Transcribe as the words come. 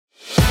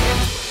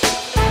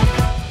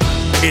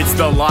It's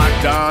the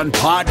Locked On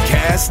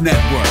Podcast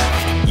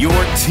Network, your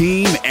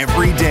team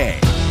every day.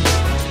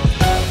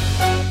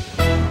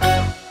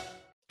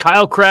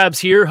 Kyle Krabs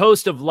here,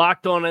 host of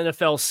Locked On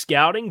NFL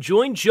Scouting.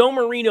 Join Joe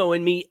Marino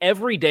and me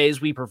every day as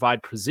we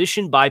provide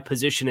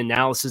position-by-position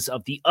analysis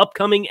of the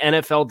upcoming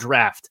NFL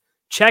Draft.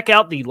 Check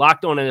out the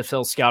Locked On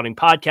NFL Scouting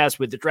podcast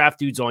with the Draft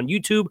Dudes on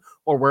YouTube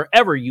or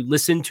wherever you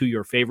listen to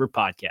your favorite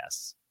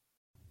podcasts.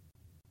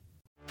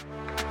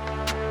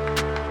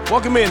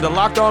 Welcome in to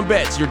Locked On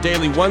Bets, your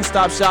daily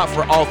one-stop shop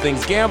for all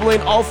things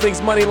gambling, all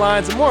things money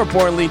lines, and more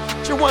importantly,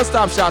 it's your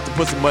one-stop shop to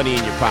put some money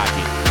in your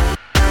pocket.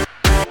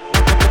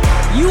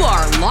 You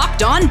are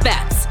Locked On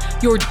Bets,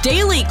 your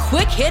daily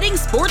quick-hitting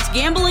sports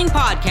gambling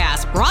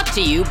podcast brought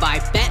to you by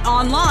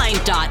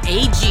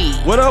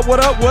betonline.ag. What up,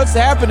 what's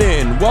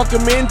happening?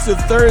 Welcome into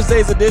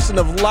Thursday's edition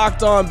of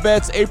Locked On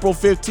Bets, April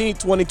 15th,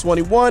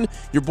 2021.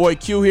 Your boy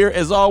Q here,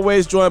 as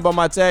always, joined by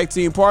my tag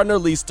team partner,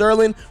 Lee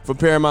Sterling from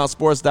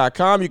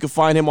ParamountSports.com. You can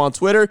find him on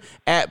Twitter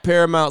at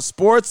Paramount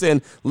Sports.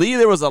 And Lee,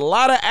 there was a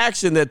lot of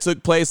action that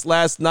took place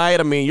last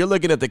night. I mean, you're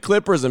looking at the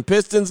Clippers and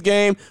Pistons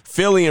game,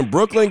 Philly and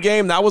Brooklyn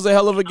game. That was a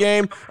hell of a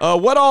game.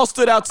 What all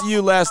stood out to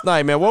you last night,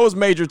 man? What was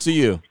major to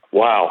you?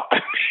 Wow.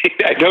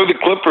 I know the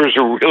Clippers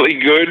are really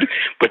good,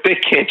 but they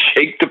can't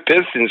shake the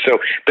Pistons. So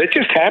that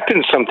just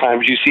happens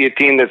sometimes. You see a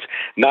team that's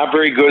not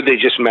very good, they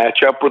just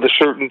match up with a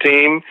certain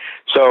team.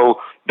 So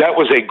that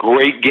was a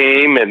great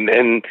game,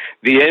 and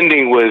the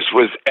ending was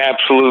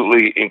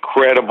absolutely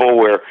incredible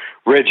where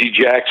Reggie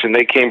Jackson,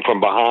 they came from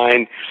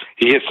behind.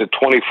 He hits a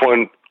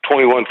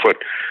 21-foot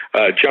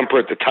jumper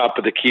at the top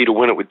of the key to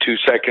win it with 2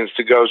 seconds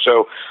to go.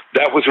 So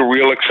that was a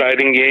real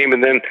exciting game.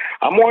 And then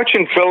I'm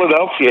watching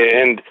Philadelphia,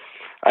 and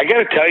I got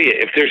to tell you,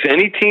 if there's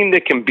any team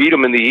that can beat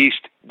them in the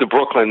East, the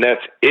Brooklyn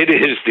Nets, it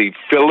is the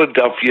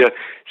Philadelphia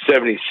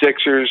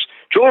 76ers.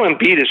 Joel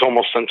Embiid is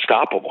almost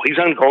unstoppable. He's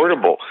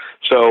unguardable.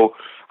 So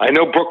I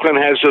know Brooklyn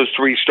has those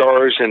 3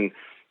 stars, and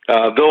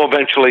they'll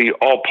eventually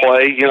all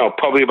play,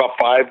 probably about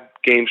 5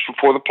 games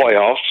before the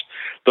playoffs.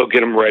 They'll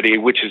get them ready,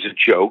 which is a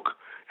joke,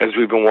 as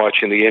we've been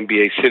watching the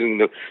NBA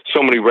sitting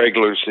so many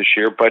regulars this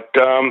year. But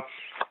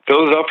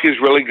Philadelphia is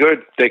really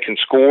good. They can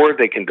score.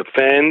 They can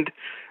defend.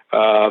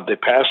 They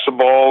pass the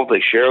ball. They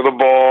share the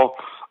ball.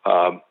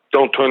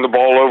 Don't turn the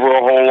ball over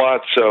a whole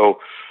lot. So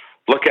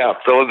look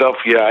out,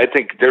 Philadelphia. I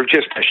think they're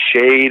just a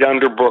shade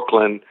under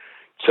Brooklyn.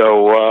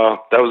 So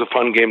that was a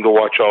fun game to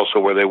watch also,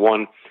 where they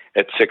won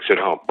at 6 at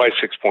home, by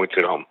 6 points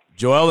at home.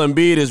 Joel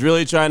Embiid is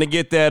really trying to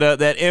get that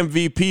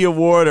MVP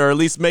award, or at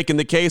least making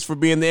the case for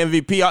being the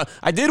MVP.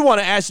 I did want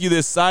to ask you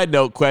this side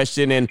note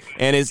question, and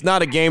it's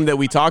not a game that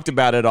we talked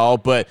about at all,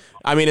 but,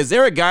 I mean, is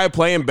there a guy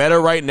playing better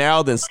right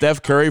now than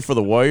Steph Curry for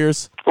the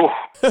Warriors? Oh.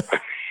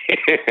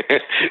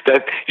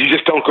 That you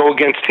just don't go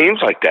against teams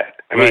like that.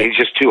 I mean, He's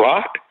just too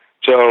hot.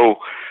 So,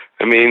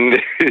 I mean,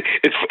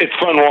 it's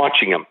fun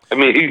watching him. I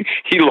mean,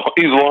 he's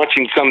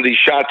launching some of these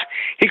shots.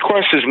 He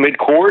crosses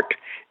midcourt,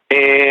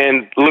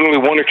 and literally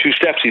 1 or 2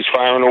 steps, he's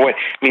firing away.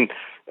 I mean,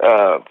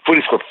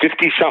 Footy scored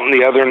 50-something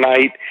the other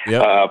night,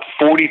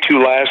 42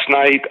 last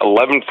night,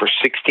 11 for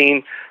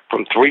 16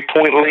 from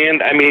three-point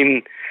land. I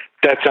mean,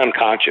 that's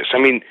unconscious. I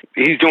mean,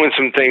 he's doing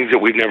some things that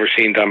we've never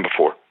seen done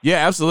before.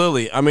 Yeah,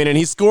 absolutely. I mean, and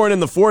he's scoring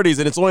in the 40s,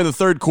 and it's only the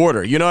third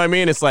quarter. You know what I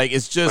mean? It's like,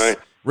 it's just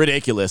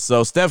ridiculous.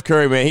 So Steph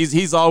Curry, man,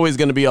 he's always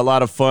going to be a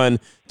lot of fun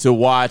to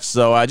watch.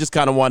 So I just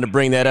kind of wanted to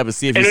bring that up and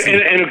see if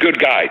and a good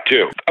guy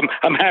too.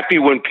 I'm happy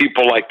when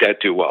people like that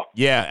do well.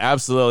 Yeah,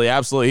 absolutely.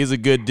 He's a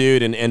good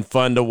dude and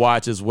fun to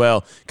watch as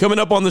well. Coming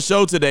up on the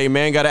show today,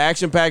 man, got an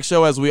action-packed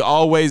show as we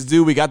always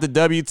do. We got the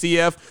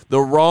WTF,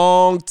 the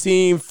wrong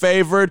team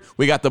favored.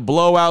 We got the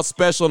blowout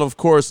special, and of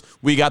course,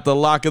 we got the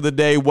lock of the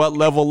day. What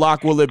level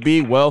lock will it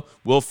be? Well,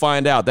 we'll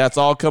find out. That's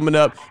all coming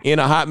up in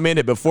a hot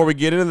minute. Before we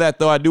get into that,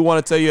 though, I do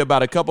want to tell you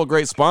about a couple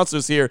great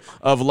sponsors here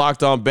of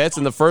Locked On Bets.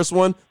 And the first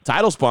one,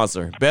 title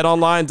sponsor,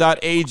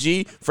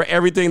 betonline.ag, for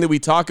everything that we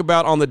talk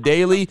about on the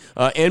daily.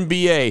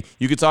 NBA,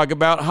 you could talk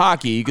about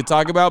hockey, you could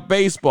talk about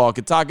baseball, you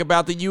could talk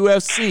about the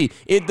UFC.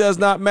 It does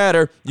not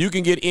matter. You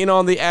can get in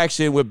on the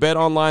action with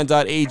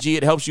betonline.ag.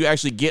 It helps you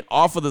actually get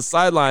off of the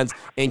sidelines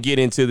and get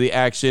into the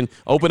action.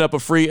 Open up a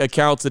free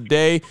account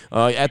today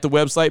at the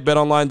website,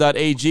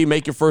 betonline.ag.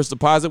 Make your first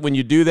deposit. When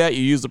you do that,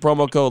 you use the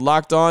promo code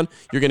LOCKEDON.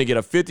 You're going to get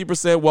a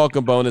 50%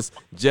 welcome bonus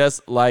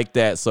just like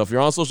that. So if you're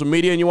on social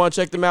media and you want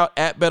to check them out,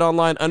 at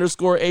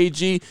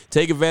betonline_AG,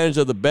 take advantage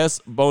of the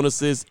best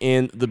bonuses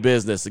in the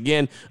business.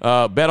 Again,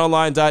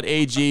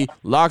 betonline.ag,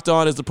 locked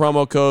on is the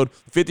promo code,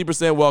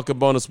 50% welcome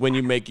bonus when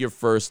you make your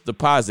first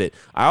deposit.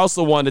 I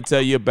also wanted to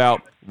tell you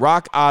about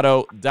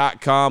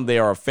rockauto.com. They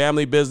are a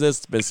family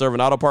business, been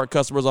serving auto part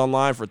customers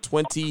online for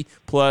 20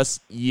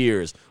 plus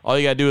years. All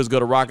you got to do is go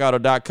to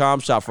rockauto.com,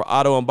 shop for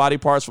auto and body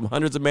parts from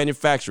hundreds of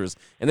manufacturers,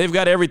 and they've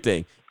got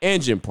everything.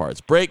 Engine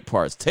parts, brake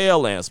parts, tail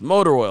lamps,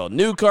 motor oil,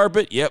 new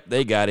carpet. Yep,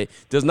 they got it.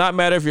 Does not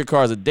matter if your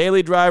car is a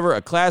daily driver,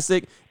 a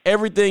classic,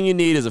 Everything you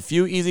need is a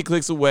few easy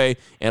clicks away,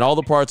 and all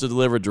the parts are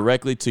delivered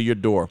directly to your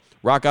door.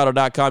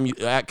 RockAuto.com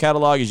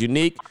catalog is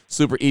unique,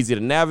 super easy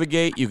to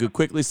navigate. You can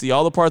quickly see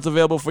all the parts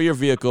available for your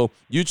vehicle.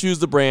 You choose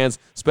the brands,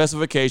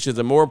 specifications,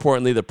 and more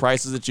importantly, the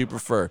prices that you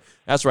prefer.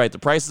 That's right, the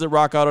prices at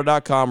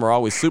RockAuto.com are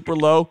always super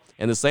low,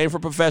 and the same for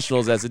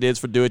professionals as it is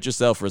for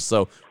do-it-yourselfers.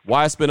 So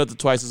why spend up to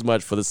twice as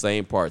much for the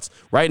same parts?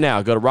 Right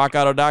now, go to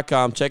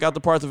RockAuto.com, check out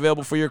the parts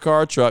available for your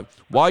car or truck.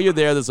 While you're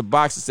there, there's a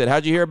box that said,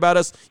 "How'd you hear about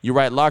us?" You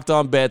write "Locked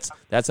On Bets."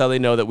 That's how they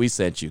know that we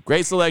sent you.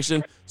 Great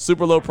selection,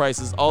 super low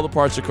prices, all the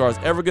parts your car's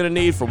ever going to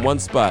need from one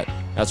spot.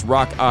 That's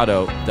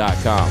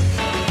RockAuto.com.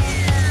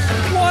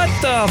 What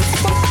the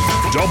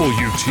f***?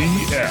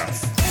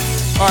 WTF.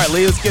 All right,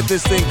 Lee, let's get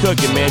this thing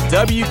cooking, man.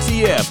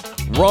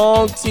 WTF,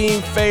 wrong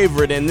team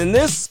favorite. And in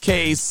this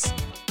case,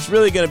 it's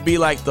really going to be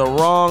like the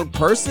wrong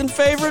person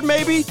favorite,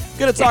 maybe?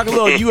 Going to talk a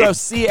little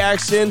UFC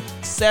action,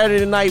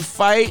 Saturday night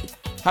fight.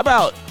 How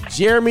about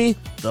Jeremy,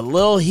 the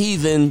Little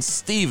Heathen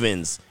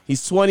Stevens?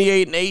 He's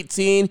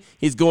 28-18.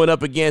 He's going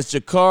up against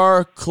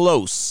Jakar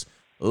Close,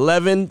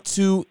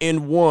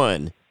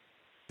 11-2-1.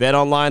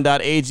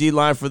 BetOnline.ag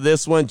line for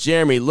this one.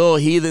 Jeremy, Little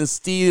Heathen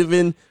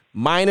Steven,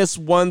 minus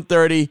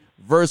 130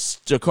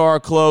 versus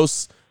Jakar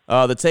Close.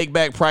 The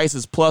take-back price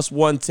is plus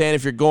 110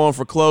 if you're going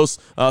for Close.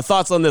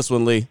 Thoughts on this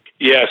one, Lee?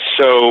 Yes,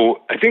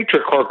 so I think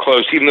Jakar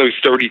Close, even though he's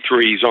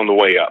 33, he's on the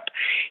way up.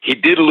 He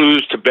did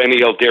lose to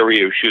Benny El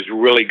Dariush, who's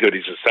really good.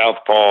 He's a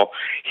southpaw,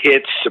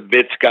 hits,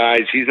 submits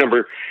guys. He's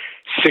number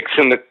 6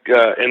 in the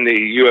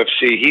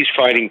UFC. He's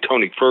fighting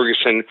Tony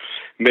Ferguson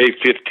May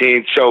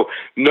 15th. So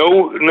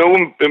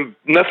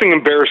nothing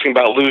embarrassing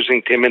about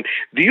losing to him. And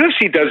the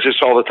UFC does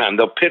this all the time.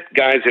 They'll pit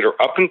guys that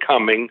are up and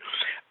coming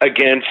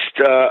against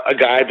a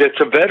guy that's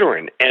a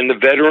veteran, and the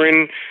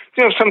veteran,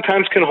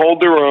 sometimes can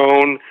hold their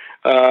own.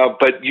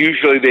 But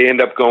usually they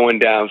end up going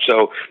down.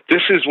 So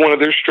this is one of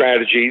their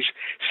strategies.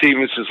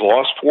 Stevens has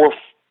lost 4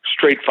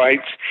 straight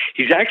fights.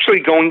 He's actually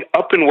going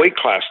up in weight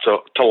class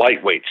to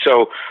lightweight.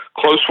 So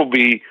Close will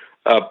be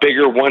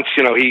bigger once,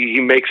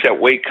 he makes that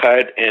weight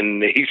cut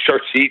and he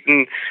starts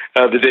eating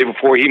the day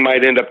before. He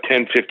might end up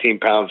 10, 15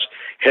 pounds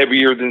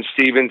heavier than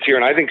Stevens here.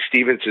 And I think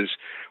Stevens'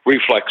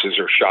 reflexes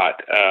are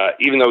shot.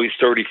 Even though he's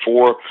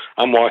 34,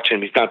 I'm watching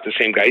him. He's not the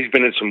same guy. He's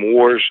been in some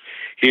wars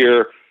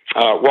here.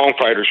 Wrong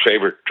fighter's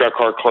favorite.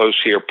 Jakar Close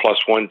here, plus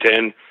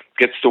 110.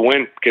 Gets the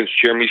win against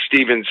Jeremy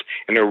Stevens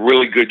in a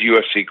really good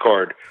UFC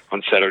card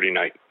on Saturday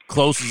night.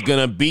 Close is going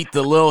to beat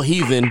the Little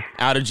Heathen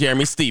out of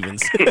Jeremy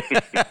Stevens.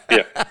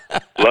 Yeah,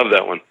 love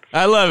that one.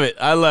 I love it.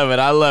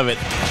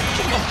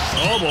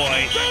 Oh,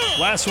 boy.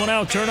 Last one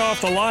out, turn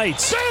off the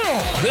lights.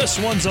 This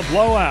one's a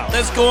blowout.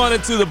 Let's go on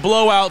into the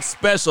blowout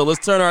special.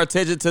 Let's turn our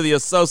attention to the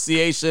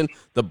association,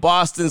 the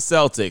Boston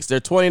Celtics. They're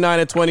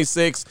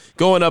 29-26,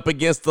 going up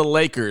against the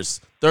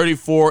Lakers,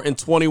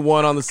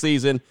 34-21 on the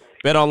season.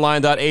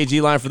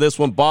 BetOnline.ag line for this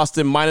one.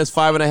 Boston minus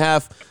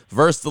 5.5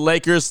 versus the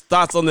Lakers.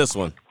 Thoughts on this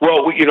one?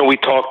 Well, we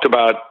talked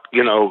about,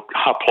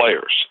 hot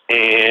players,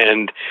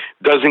 and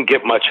doesn't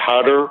get much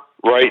hotter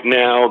right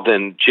now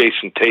than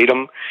Jayson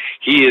Tatum.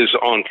 He is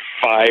on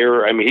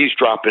fire. I mean, he's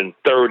dropping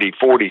 30,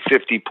 40,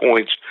 50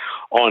 points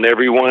on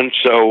everyone.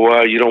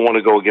 So you don't want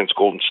to go against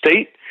Golden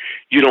State.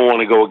 You don't want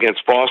to go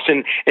against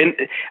Boston. And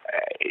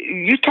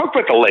you talk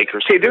about the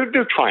Lakers. Hey, they're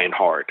trying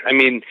hard. I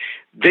mean,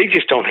 they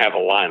just don't have a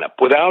lineup.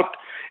 Without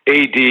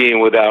AD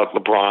and without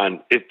LeBron,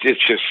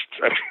 it's just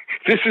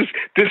this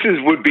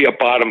would be a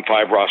bottom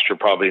 5 roster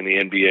probably in the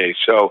NBA.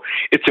 So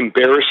it's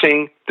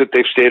embarrassing that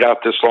they've stayed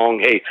out this long.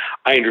 Hey,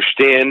 I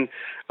understand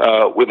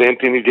with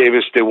Anthony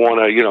Davis they want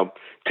to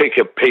take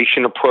a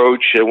patient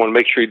approach. They want to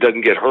make sure he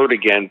doesn't get hurt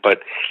again.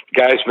 But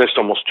the guy's missed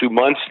almost 2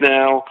 months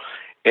now.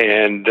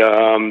 And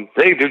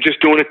they're just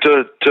doing it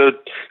to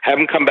have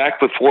him come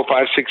back with 4,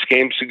 5, 6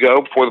 games to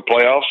go before the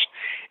playoffs,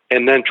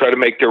 and then try to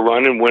make their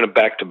run and win a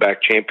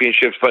back-to-back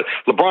championships. But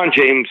LeBron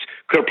James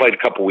could have played a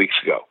couple weeks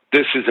ago.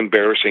 This is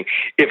embarrassing.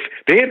 If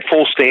they had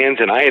full stands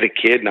and I had a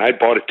kid and I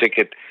bought a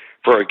ticket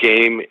for a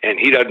game and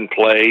he doesn't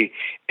play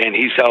and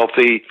he's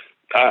healthy,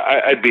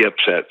 I'd be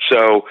upset.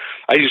 So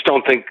I just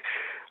don't think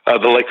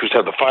the Lakers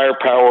have the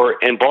firepower,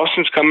 and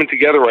Boston's coming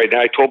together right now.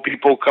 I told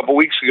people a couple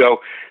weeks ago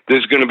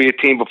there's going to be a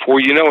team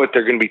before you know it.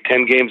 They're going to be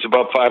 10 games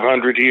above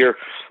 500 here.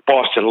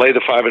 Boston, lay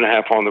the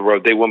 5.5 on the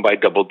road. They win by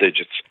double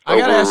digits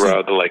over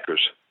the Lakers.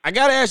 I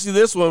got to ask you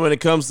this one when it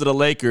comes to the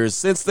Lakers.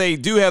 Since they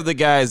do have the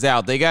guys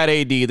out, they got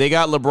AD, they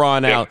got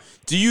LeBron out.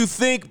 Do you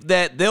think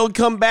that they'll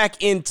come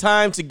back in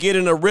time to get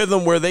in a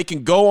rhythm where they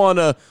can go on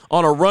a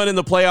run in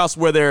the playoffs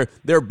where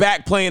they're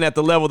back playing at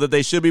the level that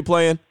they should be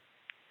playing?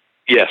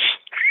 Yes.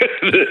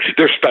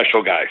 They're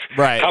special guys.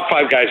 Right. Top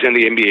 5 guys in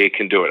the NBA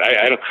can do it.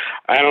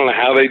 I don't know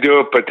how they do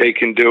it, but they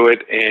can do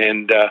it.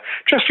 And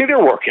trust me,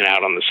 they're working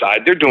out on the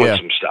side. They're doing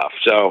some stuff.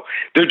 So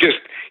they're just,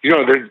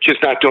 they're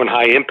just not doing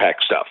high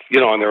impact stuff,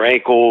 on their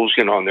ankles,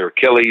 on their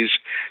Achilles.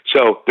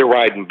 So they're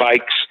riding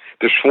bikes,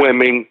 they're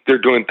swimming, they're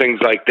doing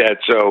things like that.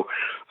 So,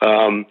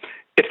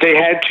 If they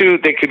had to,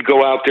 they could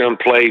go out there and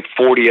play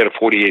 40 out of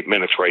 48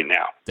 minutes right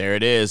now. There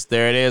it is.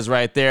 There it is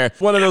right there.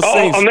 One of those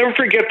things. I'll never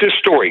forget this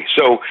story.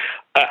 So,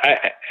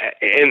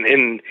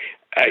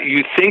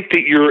 you think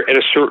that you're at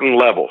a certain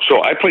level.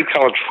 So I played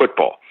college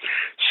football.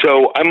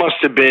 So I must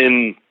have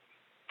been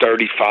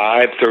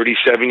 35,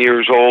 37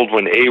 years old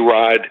when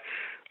A-Rod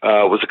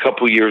was a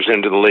couple years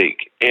into the league.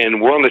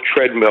 And we're on the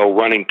treadmill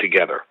running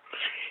together.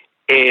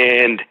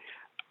 And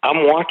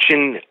I'm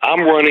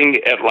running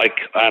at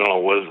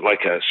was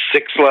like a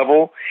 6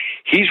 level.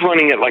 He's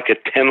running at like a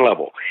 10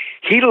 level.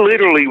 He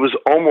literally was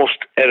almost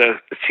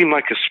it seemed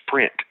like a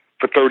sprint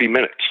for 30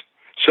 minutes.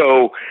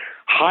 So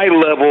high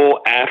level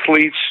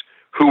athletes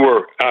who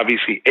are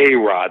obviously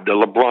A-Rod, the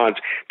LeBrons,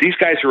 these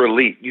guys are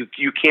elite.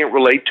 You can't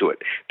relate to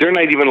it. They're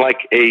not even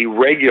like a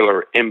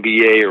regular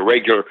NBA or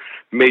regular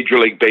Major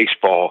League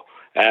Baseball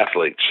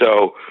athlete.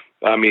 So,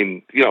 I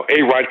mean,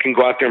 A-Rod can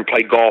go out there and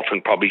play golf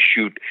and probably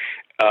shoot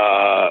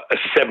a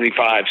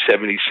 75,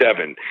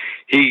 77.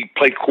 He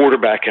played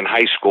quarterback in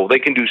high school. They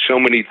can do so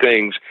many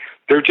things.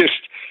 They're just,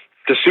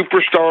 the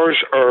superstars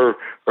are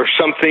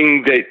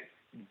something that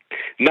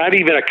not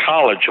even a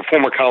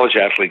former college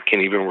athlete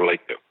can even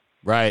relate to.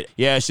 Right.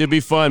 Yeah, it should be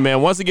fun,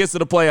 man. Once it gets to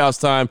the playoffs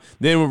time,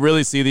 then we'll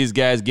really see these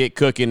guys get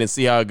cooking and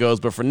see how it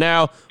goes. But for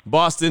now,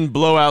 Boston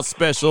blowout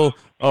special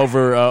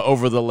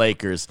over the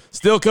Lakers.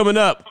 Still coming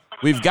up,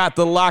 we've got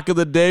the lock of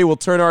the day. We'll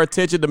turn our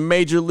attention to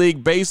Major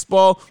League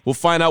Baseball. We'll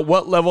find out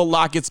what level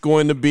lock it's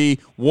going to be,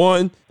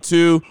 1,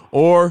 2,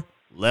 or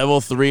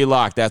level 3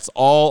 lock. That's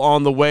all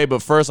on the way.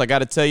 But first, I got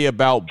to tell you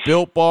about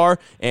Built Bar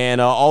and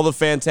all the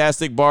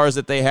fantastic bars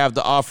that they have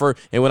to offer.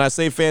 And when I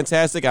say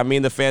fantastic, I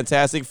mean the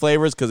fantastic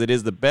flavors, because it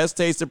is the best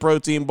tasted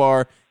protein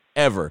bar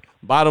ever.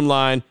 Bottom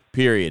line,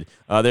 period.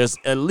 There's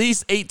at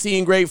least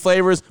 18 great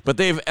flavors, but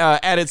they've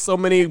added so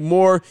many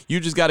more. You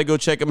just got to go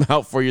check them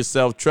out for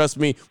yourself. Trust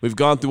me, we've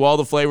gone through all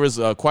the flavors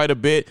quite a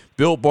bit.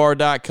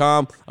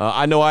 BuiltBar.com.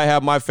 I know I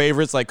have my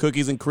favorites like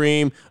cookies and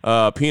cream,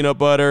 peanut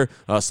butter,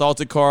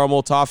 salted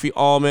caramel, toffee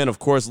almond. Of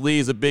course,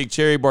 Lee's a big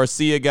cherry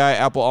barcia guy,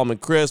 apple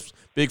almond crisps.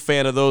 Big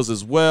fan of those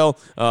as well.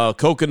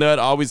 Coconut,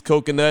 always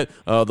coconut.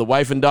 The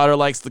wife and daughter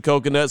likes the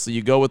coconut, so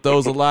you go with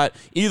those a lot.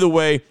 Either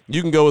way,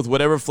 you can go with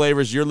whatever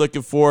flavors you're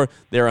looking for.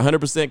 They're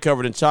 100%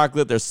 covered in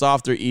chocolate. They're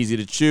soft, they're easy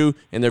to chew,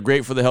 and they're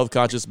great for the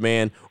health-conscious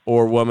man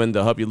or woman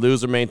to help you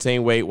lose or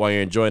maintain weight while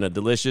you're enjoying a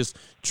delicious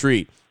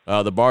treat.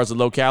 The bars are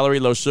low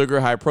calorie, low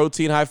sugar, high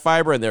protein, high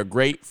fiber, and they're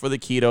great for the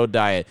keto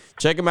diet.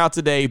 Check them out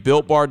today,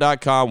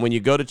 BuiltBar.com. When you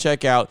go to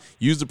checkout,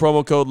 use the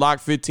promo code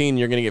LOCK15.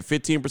 You're going to get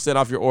 15%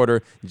 off your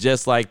order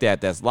just like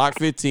that. That's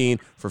LOCK15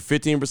 for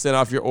 15%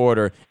 off your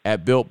order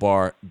at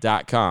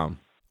BuiltBar.com.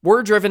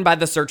 We're driven by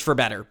the search for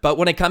better, but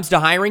when it comes to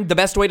hiring, the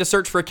best way to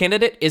search for a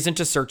candidate isn't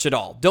to search at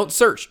all. Don't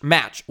search,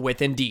 match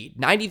with Indeed.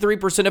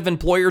 93% of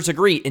employers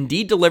agree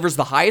Indeed delivers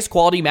the highest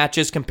quality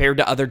matches compared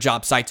to other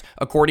job sites,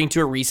 according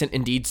to a recent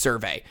Indeed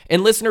survey.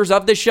 And listeners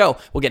of this show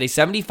will get a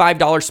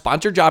 $75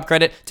 sponsored job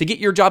credit to get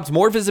your jobs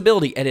more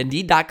visibility at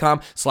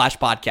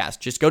Indeed.com/podcast.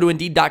 Just go to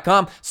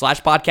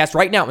Indeed.com/podcast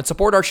right now and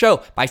support our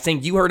show by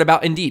saying you heard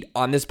about Indeed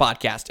on this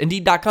podcast.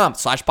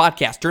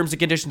 Indeed.com/podcast. Terms and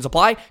conditions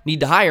apply.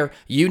 Need to hire?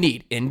 You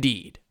need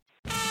Indeed.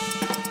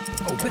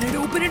 Open it,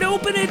 open it,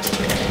 open it.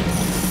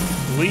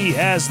 Lee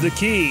has the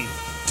key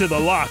to the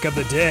lock of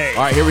the day.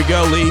 All right, here we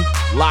go, Lee.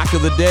 Lock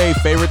of the day,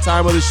 favorite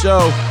time of the show.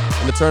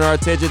 Going to turn our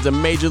attention to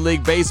Major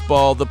League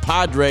Baseball. The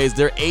Padres,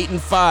 they're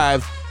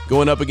 8-5,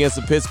 going up against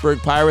the Pittsburgh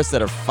Pirates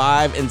that are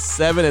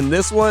 5-7. And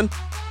this one,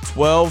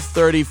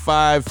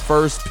 12:35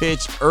 first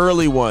pitch,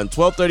 early one.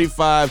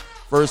 12:35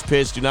 first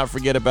pitch. Do not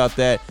forget about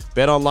that.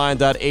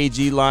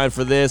 BetOnline.ag line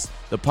for this.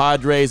 The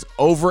Padres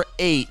over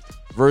 8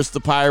 versus the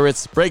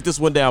Pirates. Break this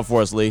one down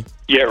for us, Lee.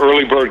 Yeah,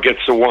 early bird gets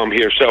the worm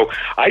here. So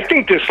I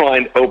think this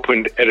line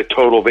opened at a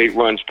total of 8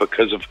 runs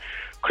because of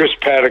Chris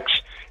Paddock's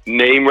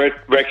name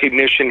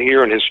recognition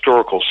here and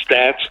historical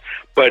stats.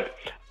 But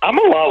I'm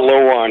a lot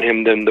lower on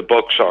him than the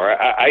books are.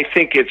 I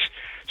think it's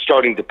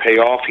starting to pay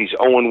off. He's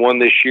 0-1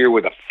 this year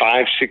with a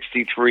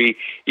 5.63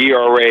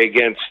 ERA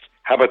against,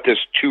 how about this,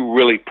 2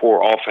 really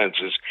poor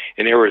offenses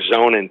in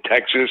Arizona and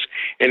Texas.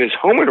 And his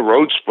home and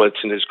road splits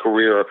in his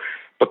career are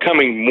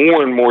becoming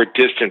more and more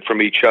distant from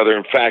each other.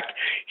 In fact,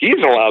 he has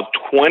allowed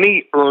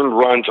 20 earned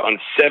runs on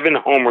 7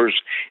 homers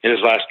in his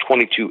last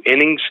 22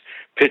 innings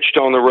pitched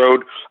on the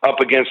road up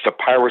against a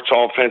Pirates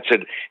offense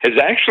that has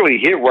actually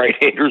hit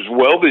right-handers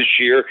well this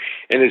year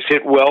and has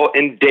hit well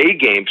in day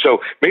games.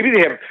 So maybe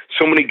they have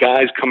so many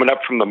guys coming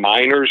up from the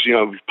minors,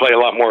 play a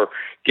lot more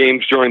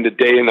games during the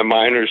day in the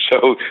minors.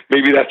 So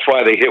maybe that's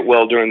why they hit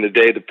well during the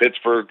day, the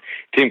Pittsburgh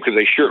team, because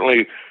they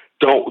certainly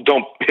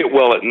don't hit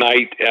well at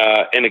night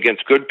and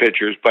against good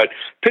pitchers. But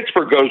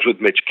Pittsburgh goes with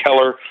Mitch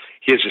Keller.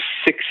 He has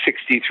a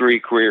 6.63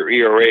 career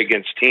ERA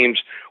against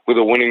teams with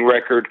a winning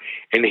record,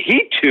 and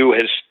he too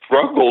has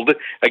struggled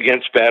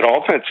against bad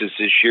offenses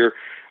this year,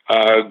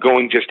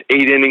 going just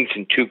 8 innings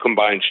and 2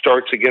 combined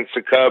starts against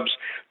the Cubs.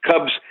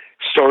 Cubs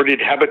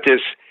started, how about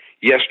this,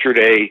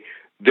 yesterday,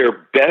 their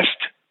best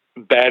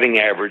batting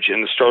average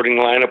in the starting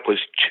lineup was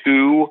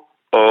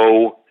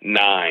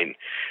 109.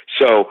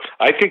 So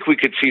I think we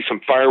could see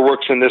some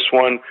fireworks in this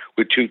one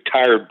with two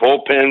tired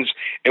bullpens,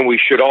 and we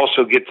should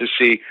also get to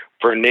see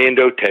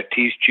Fernando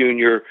Tatis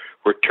Jr.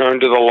 return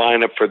to the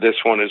lineup for this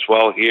one as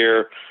well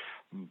here.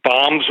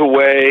 Bombs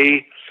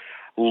away,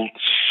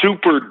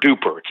 super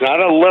duper. It's not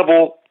a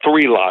level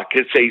 3 lock.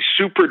 It's a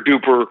super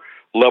duper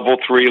level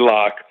 3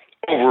 lock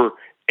over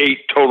 8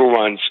 total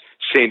runs.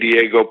 San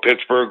Diego,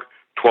 Pittsburgh,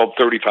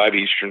 12:35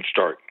 Eastern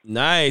start.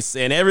 Nice.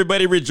 And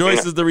everybody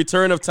rejoices the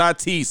return of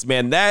Tatis,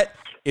 man. That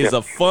is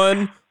a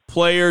fun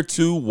player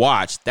to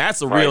watch.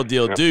 That's a real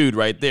deal dude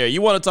right there.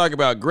 You want to talk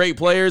about great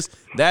players?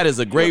 That is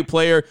a great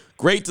player.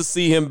 Great to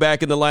see him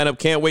back in the lineup.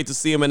 Can't wait to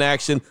see him in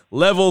action.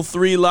 Level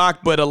 3 lock,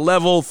 but a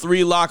level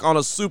 3 lock on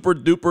a super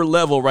duper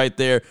level right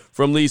there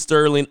from Lee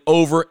Sterling,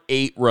 over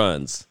 8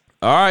 runs.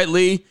 All right,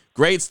 Lee.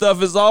 Great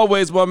stuff as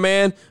always, my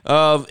man.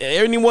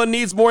 Anyone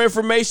needs more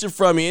information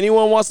from you,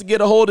 anyone wants to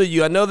get a hold of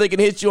you, I know they can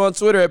hit you on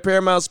Twitter at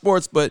Paramount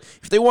Sports, but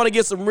if they want to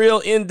get some real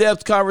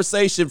in-depth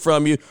conversation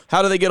from you,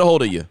 how do they get a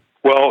hold of you?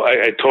 Well,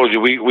 I told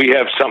you, we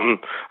have something,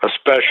 a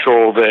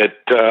special that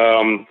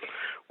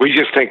we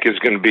just think is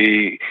going to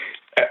be,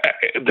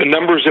 the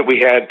numbers that we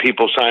had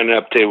people signing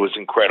up today was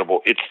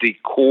incredible. It's the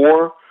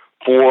Core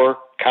 4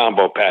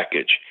 combo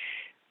package.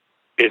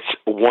 It's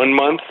 1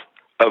 month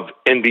of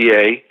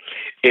NBA.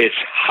 It's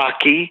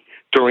hockey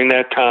during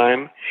that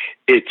time.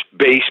 It's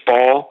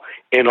baseball,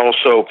 and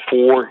also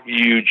 4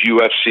 huge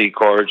UFC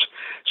cards.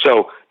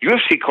 So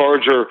UFC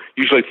cards are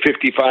usually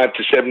 $55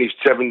 to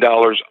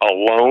 $77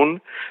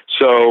 alone.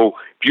 So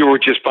if you were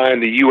just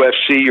buying the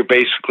UFC, you're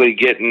basically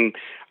getting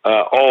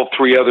all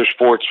 3 other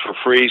sports for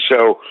free.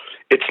 So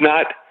it's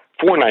not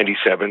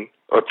 $497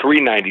 or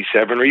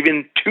 $397 or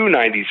even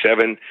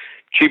 $297,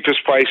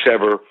 cheapest price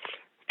ever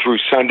through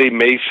Sunday,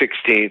 May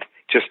 16th,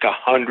 just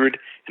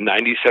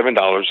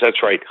 $197.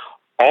 That's right.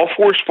 All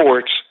 4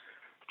 sports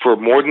for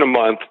more than a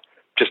month,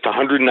 just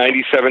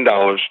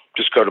 $197.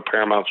 Just go to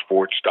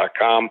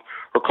ParamountSports.com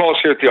or call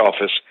us here at the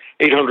office,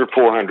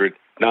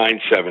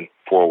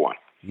 800-400-9741.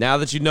 Now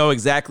that you know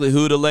exactly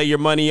who to lay your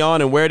money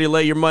on and where to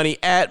lay your money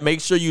at,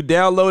 make sure you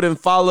download and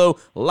follow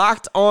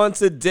Locked On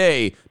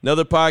Today,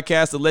 another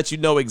podcast that lets you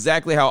know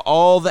exactly how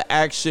all the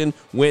action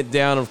went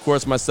down. Of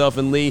course, myself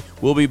and Lee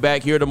will be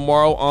back here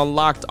tomorrow on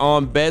Locked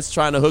On Bets,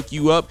 trying to hook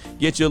you up,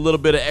 get you a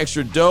little bit of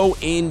extra dough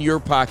in your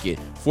pocket.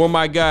 For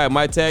my guy,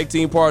 my tag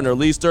team partner,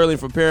 Lee Sterling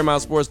from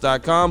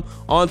ParamountSports.com,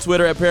 on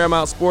Twitter at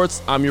Paramount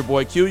Sports, I'm your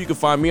boy Q. You can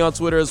find me on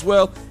Twitter as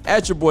well,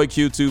 at your boy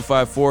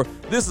Q254.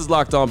 This is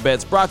Locked On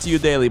Bets, brought to you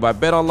daily by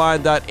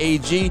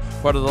BetOnline.ag,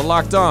 part of the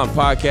Locked On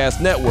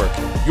Podcast Network,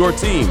 your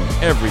team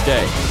every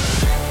day.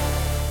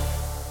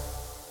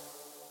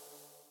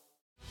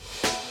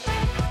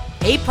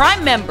 Hey,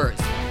 Prime members,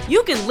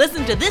 you can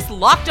listen to this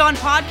Locked On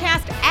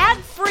podcast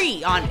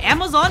ad-free on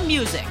Amazon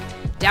Music.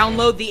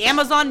 Download the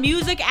Amazon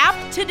Music app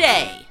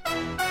today.